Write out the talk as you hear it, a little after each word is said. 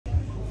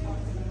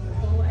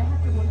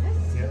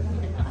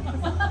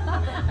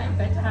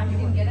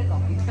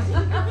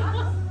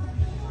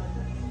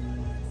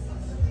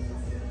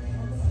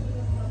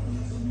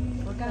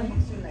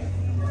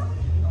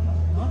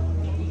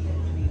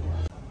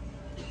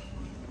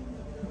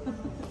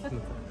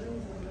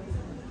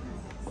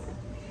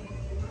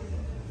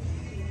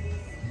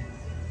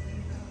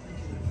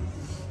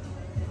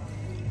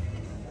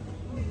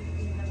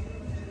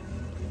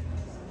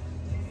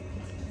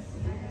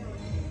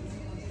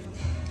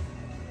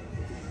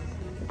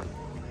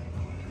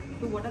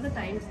So what are the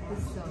times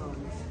this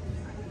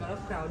lot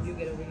of crowd you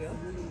get over here?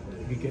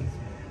 Weekends.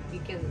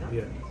 Weekends, no?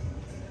 Yeah.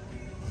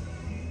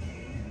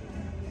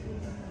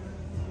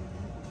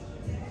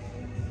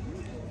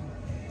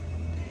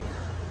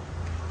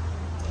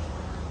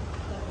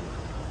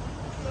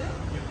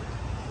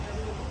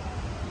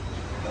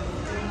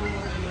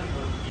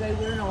 They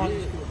were in all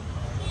school.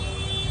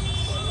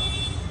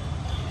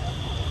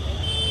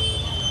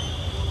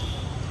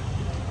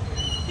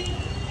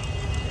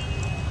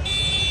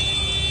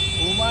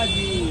 Huma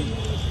ji.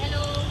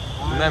 Hello.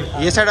 Ma'am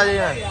ये side आ जाइए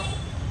ma'am,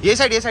 ये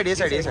side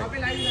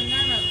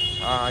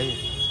हाँ आइए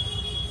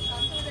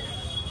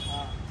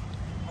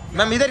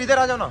ma'am, इधर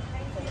आ जाओ ना।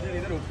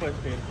 इधर ऊपर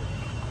स्टेज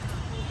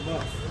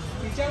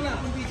पीछे ना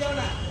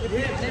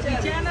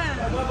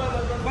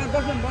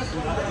बस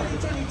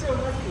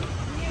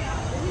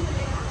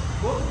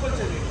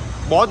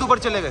बहुत ऊपर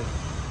चले गए,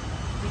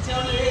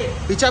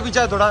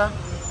 पीछा थोड़ा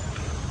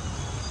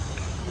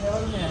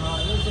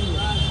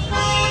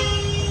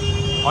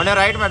on your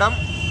right madam.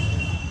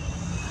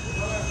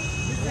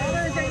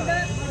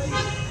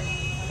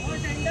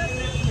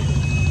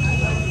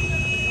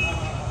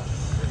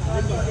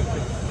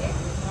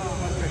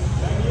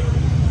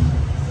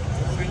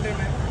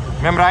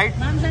 Ma'am right,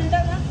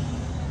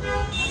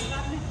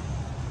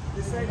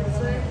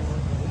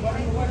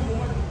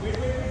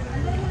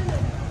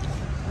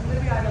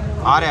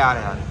 आ रहे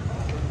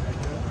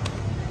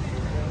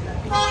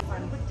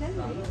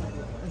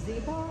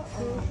Zeba,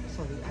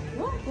 sorry,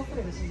 go for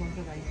it. This is not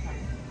the right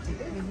time.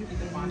 When you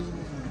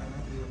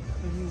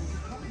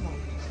talk about,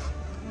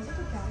 was it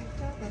a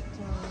character that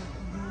you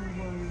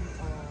were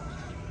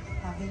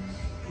having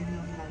in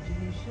your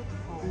imagination,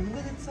 or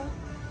because it's a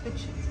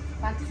fiction,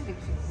 fantasy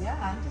fiction? Yeah,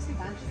 fantasy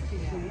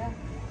fiction. Yeah.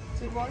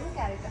 So it was a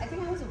character. I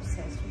think I was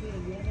obsessed with the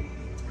idea that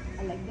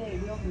I like the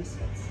idea of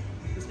misfits,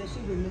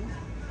 especially women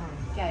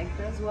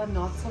characters who are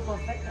not so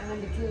perfect and a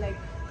little like.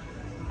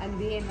 And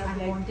they end up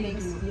like playing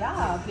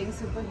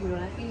superhero.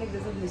 And I feel like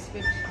there's a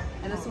misfit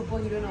and a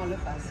superhero in all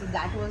of us. So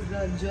that was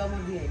the germ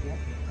of the idea.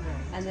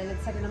 Right. And then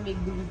it's set in a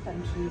make-believe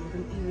country with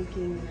an evil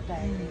king and a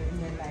tyrant in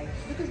their life.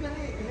 Because when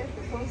I read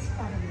the first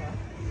paragraph, I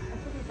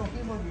thought you were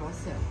talking about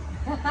yourself.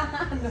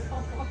 No.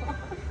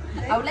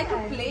 I would like to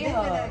play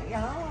her.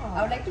 I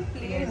would like to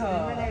play her.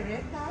 When I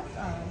read that,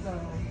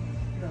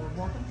 the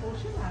bottom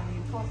portion, I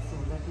thought so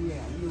that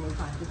you were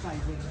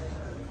fantasizing.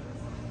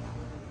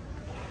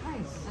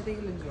 Nice. I think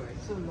you'll enjoy it.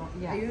 So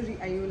yeah.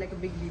 Are you like a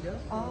big reader?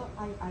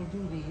 I do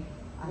read.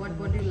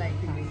 What do you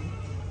like to read?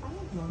 I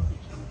like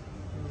non-fiction.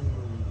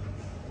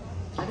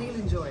 I think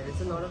you'll enjoy it.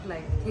 It's a lot of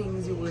like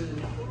things you will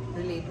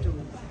relate to.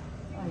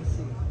 I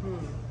see.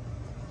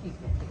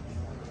 Keep it.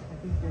 I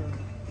think the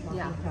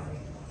Yeah.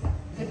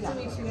 Good to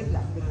meet you. Good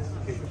luck.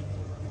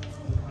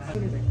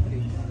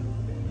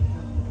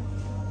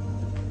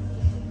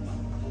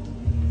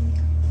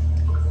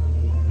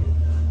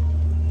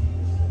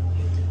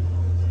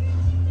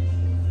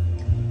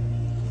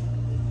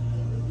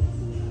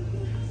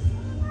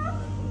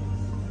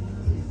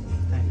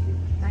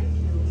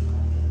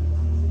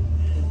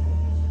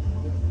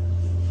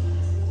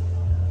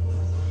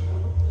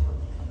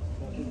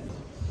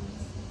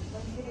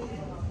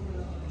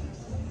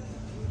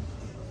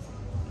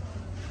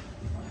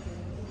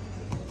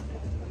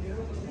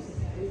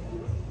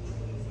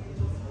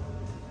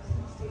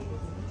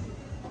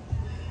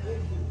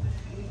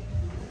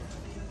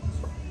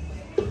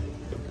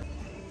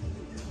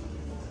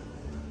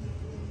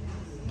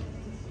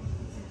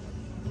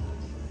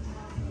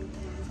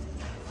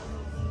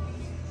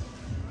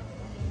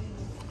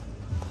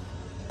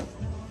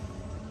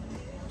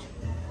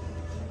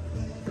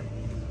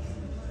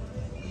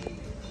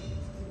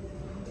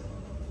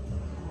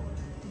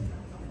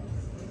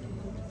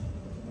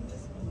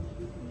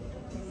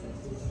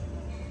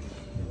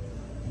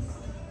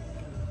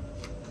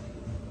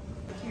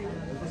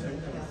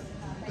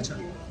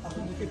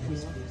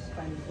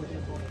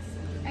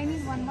 I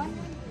need one.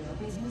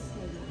 Business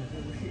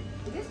scary.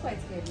 It is quite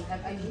scary.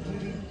 I usually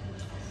read.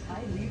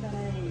 I read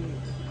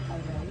and I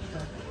write,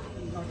 but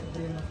not a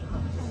brain of the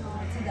house.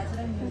 See, that's what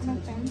I'm using.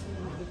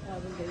 If I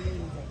was very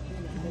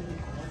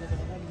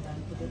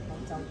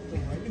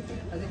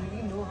I didn't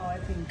really know how I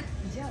think.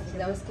 Yeah, so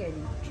that was scary.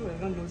 True,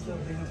 everyone knows the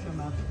brain of your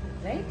mouth.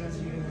 Right?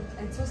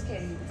 And it's so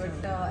scary.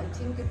 But I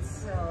think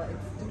it's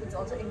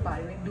also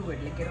empowering. Like, do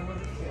it. Like, get over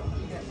the fear.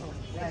 Yeah.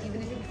 Like,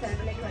 even if you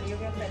tell like 20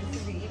 of your friends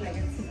to read,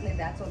 like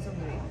that's also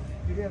great.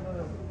 Did you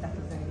ever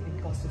tackle the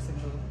imposter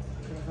syndrome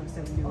from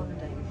 7 years? All the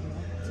time.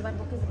 So my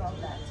book is about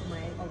that. So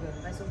my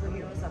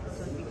superhero suffers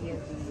from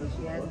PTSD.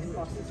 She has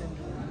imposter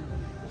syndrome.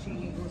 She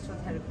goes to a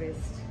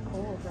therapist.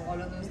 Oh, okay. All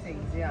of those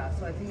things. Yeah.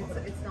 So I think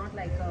it's not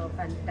like a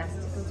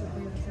fantastical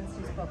superhero since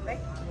she's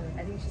perfect.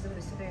 I think she's a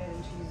misfit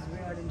and she's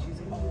weird and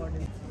she's odd.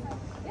 And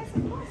yes,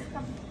 of course.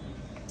 Come.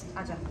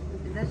 Acha.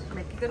 Idhar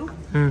main ki karu?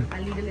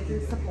 I'll need a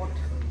little support.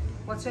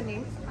 What's your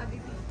name?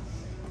 Aditi.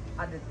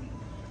 Aditi.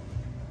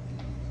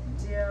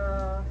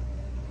 Dear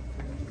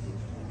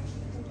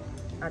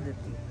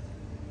Aditi.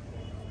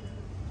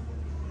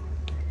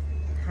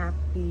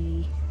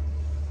 Happy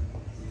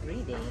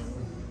reading.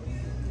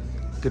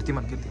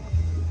 कीर्तिमान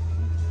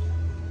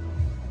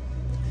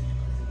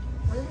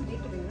What is the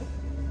date today?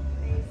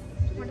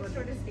 What is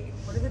today's date?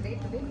 What is the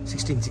date today?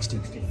 16.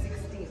 16.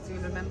 So you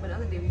remember now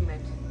the day we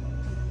met.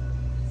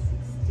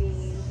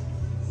 16.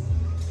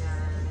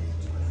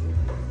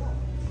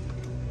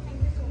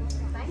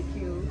 Thank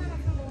you.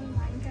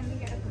 Can we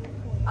get a group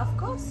photo? Of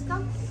course,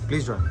 come.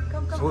 Please join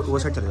वो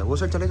side चले जाओ, वो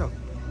side चले जाओ.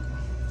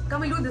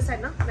 Come, we'll do this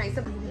side now. Nice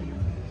up.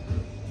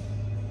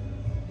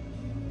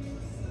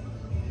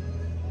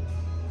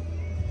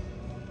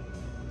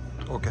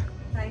 Okay.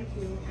 Thank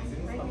you.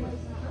 Thank you.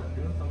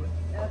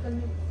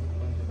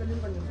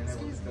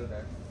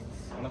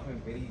 One of my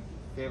very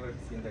favorite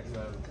scenes that you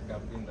have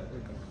dubbed in the,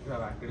 you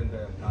have acted in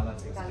the Kala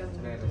scene,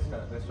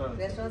 restaurant,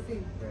 Restaurant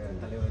scene. where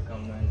Tale will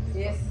come and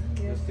Yes,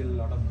 there's yes. still a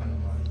lot of fun.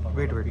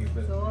 Wait.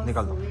 People. So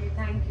निकाल दो. sweet.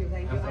 Thank you.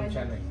 I'm from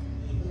Chennai.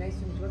 Nice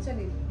to meet you. What's your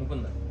name?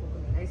 Mukunda.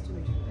 Okay, nice to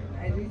meet you.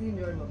 I really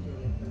enjoyed working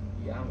with you.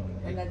 Yeah, man.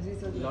 And Rajni is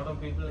so A lot of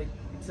people like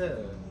it's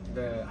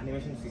the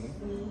animation scene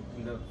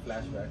in the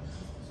flashback.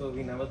 So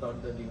we never thought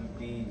that we would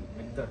be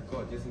with the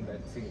gorgeous in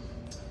that scene.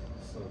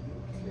 So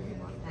very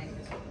much. Thank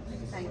you so much.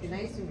 Thank you.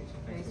 Nice to meet you.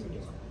 Nice to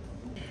meet you.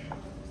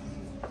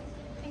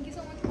 Thank you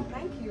so much.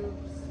 Thank you.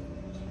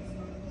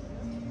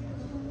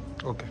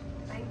 Okay.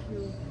 Thank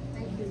you.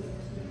 Thank you.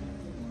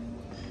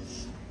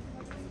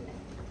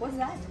 What's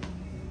that?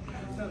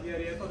 No, we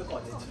are here for the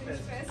college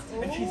fest.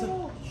 Oh. And she's a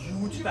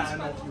huge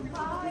fan of you.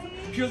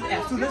 She was,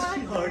 as soon as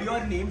she heard your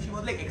name, she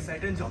was like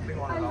excited and jumping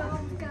all I around.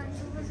 love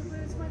cancer.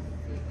 It's my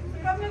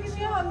favorite. Come here, give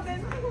me a hug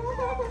then.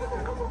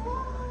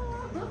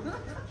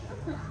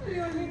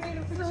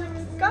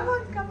 Come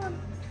on, come on.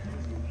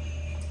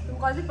 तुम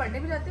college पढ़ने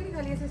भी जाते हो कि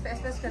खाली ऐसे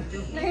fest fest करते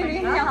हो?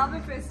 नहीं हाँ? यहाँ पे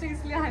फेस्ट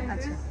इसलिए आए थे.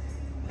 अच्छा.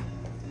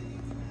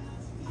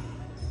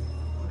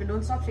 Okay,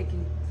 don't stop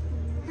shaking.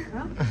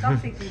 Huh? Stop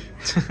shaking.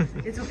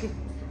 It's okay.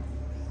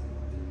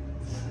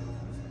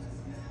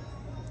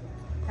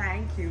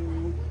 Thank you.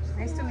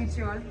 Nice to meet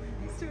you all.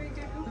 Nice to meet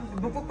you too.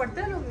 Book book पढ़ते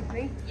हैं लोग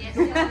नहीं? Yes.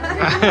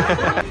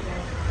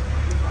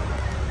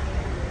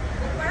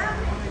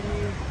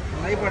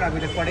 नहीं पढ़ा अभी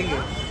तक,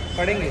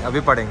 पढ़ेंगे.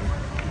 अभी पढ़ेंगे.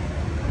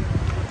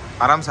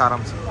 आराम से.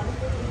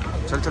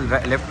 चल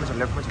लेफ्ट में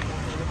चल.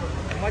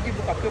 अम्मा जी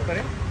बुक आपके ऊपर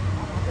है.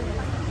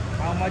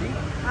 हाँ अम्मा जी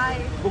Hi.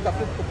 बुक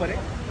आपके ऊपर है.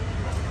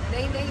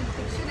 नहीं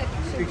fiction है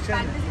fiction. Fiction.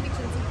 Fantasy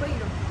fiction. Super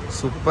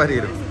Super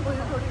hero. Hero. Super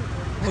hero थोड़ी.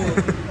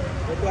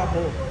 वो तो आप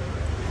हो.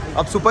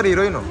 अब सुपर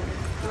हीरोइन हो.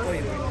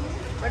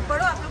 बट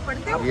पढ़ो, आप लोग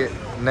पढ़ते हो? ये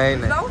नहीं.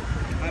 जाओ,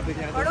 हाँ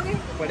बेटा पढ़ोगे?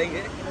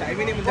 पढ़ेंगे. टाइम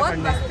ही नहीं मिलता बहुत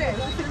पढ़ने. मस्त है.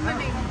 फिल्म में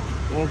नहीं.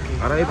 ओके.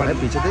 अरे ये पढ़े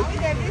पीछे थे.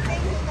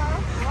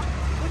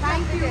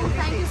 Thank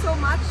you so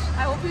much.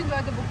 I hope you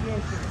enjoyed the book.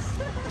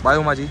 Bye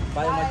Uma ji.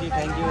 Bye अम्मा जी,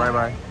 thank you. Bye.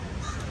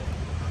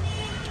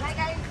 Bye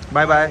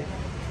guys. Bye.